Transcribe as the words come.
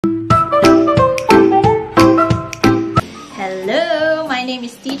name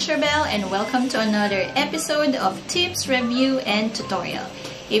is TeacherBelle and welcome to another episode of Tips, Review, and Tutorial.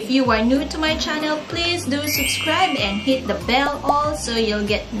 If you are new to my channel, please do subscribe and hit the bell all so you'll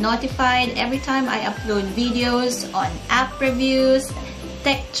get notified every time I upload videos on app reviews,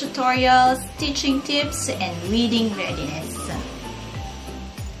 tech tutorials, teaching tips, and reading readiness.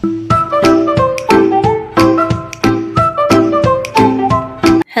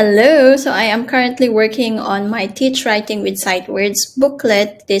 Hello, so I am currently working on my Teach Writing with Sight Words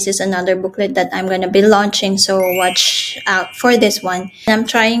booklet. This is another booklet that I'm going to be launching, so watch out for this one. I'm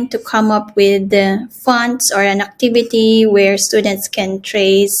trying to come up with the fonts or an activity where students can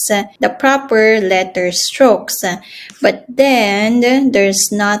trace the proper letter strokes. But then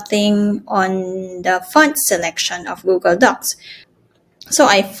there's nothing on the font selection of Google Docs. So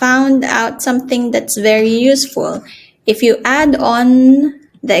I found out something that's very useful. If you add on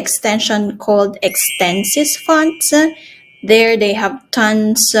the extension called Extensis Fonts, there they have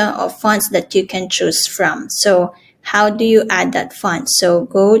tons of fonts that you can choose from. So how do you add that font? So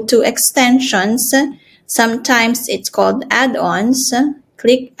go to Extensions. Sometimes it's called Add-ons.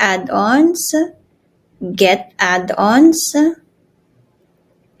 Click Add-ons, Get Add-ons,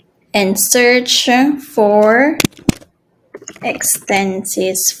 and search for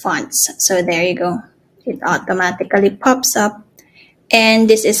Extensis Fonts. So there you go. It automatically pops up. And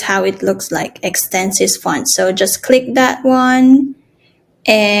this is how it looks like, Extensis Fonts. So just click that one.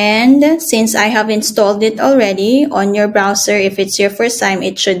 And since I have installed it already on your browser, if it's your first time,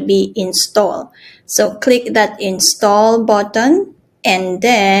 it should be install. So click that install button and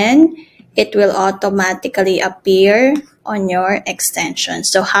then it will automatically appear on your extension.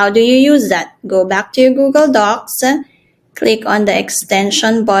 So how do you use that? Go back to your Google Docs, click on the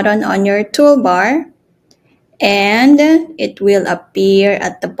extension button on your toolbar, and it will appear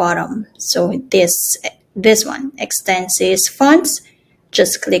at the bottom. So this one, Extensis Fonts,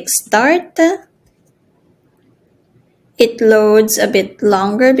 just click Start. It loads a bit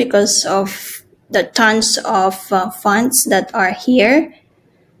longer because of the tons of fonts that are here.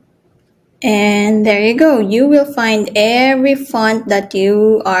 And there you go. You will find every font that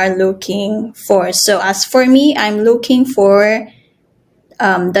you are looking for. So as for me, I'm looking for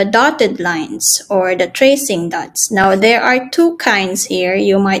the dotted lines or the tracing dots. Now there are two kinds here.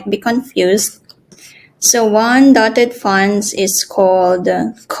 You might be confused. So one dotted fonts is called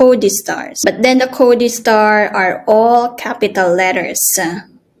Codistars, but then the Codistar are all capital letters.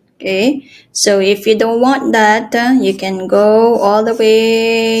 Okay, so if you don't want that, you can go all the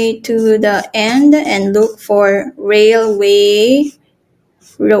way to the end and look for Railway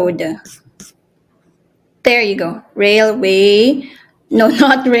Road. There you go, Railway. No,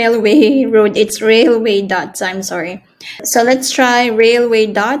 not Railway Road, it's Railway Dots, I'm sorry. So let's try Railway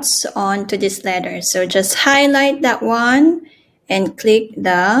Dots onto this letter. So just highlight that one and click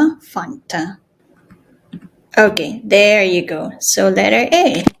the font. Okay, there you go. So letter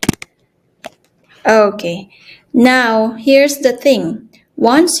A. Okay, now here's the thing.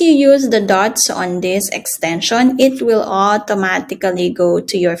 Once you use the dots on this extension, it will automatically go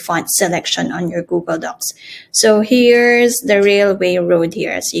to your font selection on your Google Docs. So here's the Railway Road here,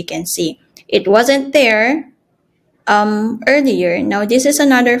 as you can see. It wasn't there earlier. Now this is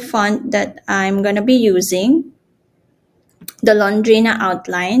another font that I'm going to be using, the Londrina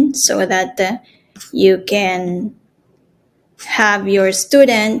outline, so that you can have your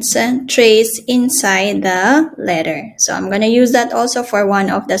students trace inside the letter. So I'm going to use that also for one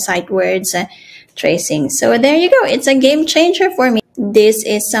of the sight words tracing. So there you go. It's a game changer for me. This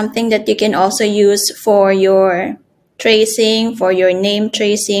is something that you can also use for your tracing, for your name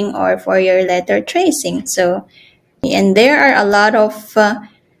tracing, or for your letter tracing. So, and there are a lot of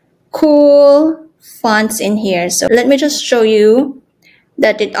cool fonts in here. So let me just show you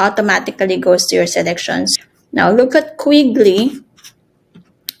that it automatically goes to your selections. Now look at Quigley.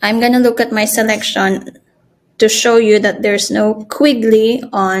 I'm going to look at my selection to show you that there's no Quigley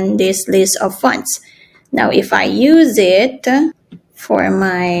on this list of fonts. Now if I use it for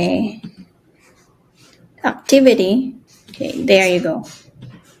my activity, okay, there you go.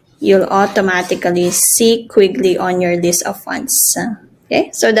 You'll automatically see Quigley on your list of fonts.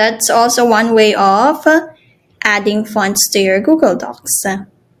 Okay, so that's also one way of adding fonts to your Google Docs.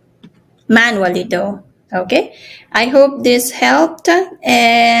 Manually though. Okay, I hope this helped,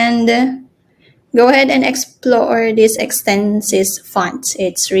 and go ahead and explore this Extensis fonts.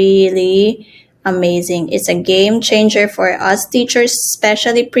 It's really amazing. It's a game changer for us teachers,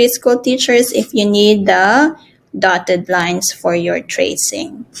 especially preschool teachers, if you need the dotted lines for your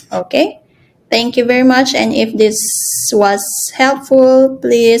tracing. Okay, thank you very much, and if this was helpful,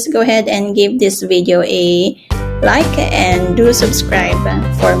 please go ahead and give this video a like and do subscribe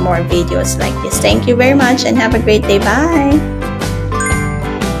for more videos like this. Thank you very much and have a great day. Bye!